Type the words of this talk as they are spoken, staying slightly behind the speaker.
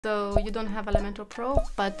So you don't have Elementor Pro,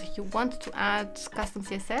 but you want to add custom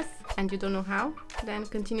CSS and you don't know how, then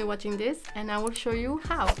continue watching this and I will show you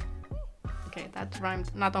how. Okay, that rhymed,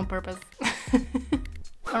 not on purpose.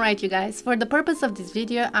 Alright you guys, for the purpose of this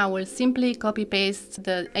video I will simply copy paste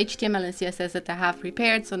the HTML and CSS that I have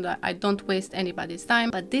prepared so that I don't waste anybody's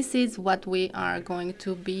time, but this is what we are going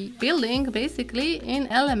to be building basically in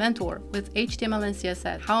Elementor with HTML and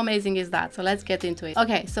CSS. How amazing is that? So let's get into it.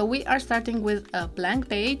 Okay, so we are starting with a blank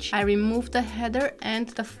page. I removed the header and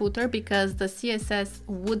the footer because the CSS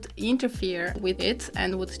would interfere with it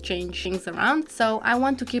and would change things around. So I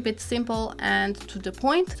want to keep it simple and to the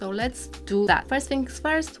point. So let's do that. First things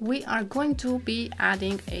first, we are going to be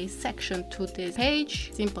adding a section to this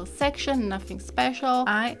page. Simple section, nothing special.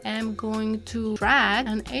 I am going to drag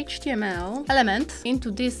an HTML element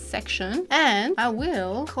into this section and I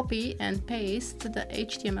will copy and paste the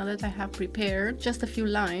HTML that I have prepared. Just a few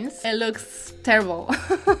lines. It looks terrible.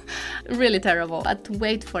 Really terrible. But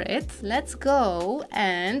wait for it. Let's go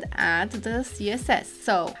and add the CSS.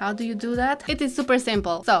 So how do you do that? It is super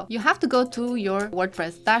simple. So you have to go to your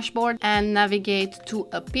WordPress dashboard and navigate to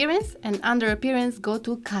appearance, and under appearance go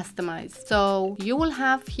to customize. So you will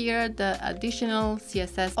have here the additional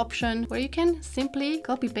CSS option where you can simply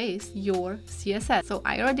copy paste your CSS. So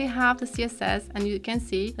I already have the CSS and you can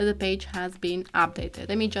see that the page has been updated.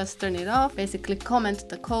 Let me just turn it off, basically comment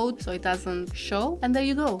the code so it doesn't show, and there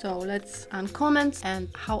you go. So let's uncomment, and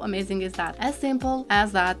how amazing is that? As simple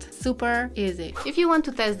as that, super easy. If you want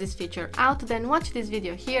to test this feature out, then watch this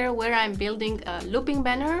video here where I'm building a looping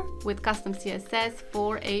banner with custom CSS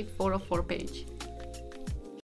for a 404 page.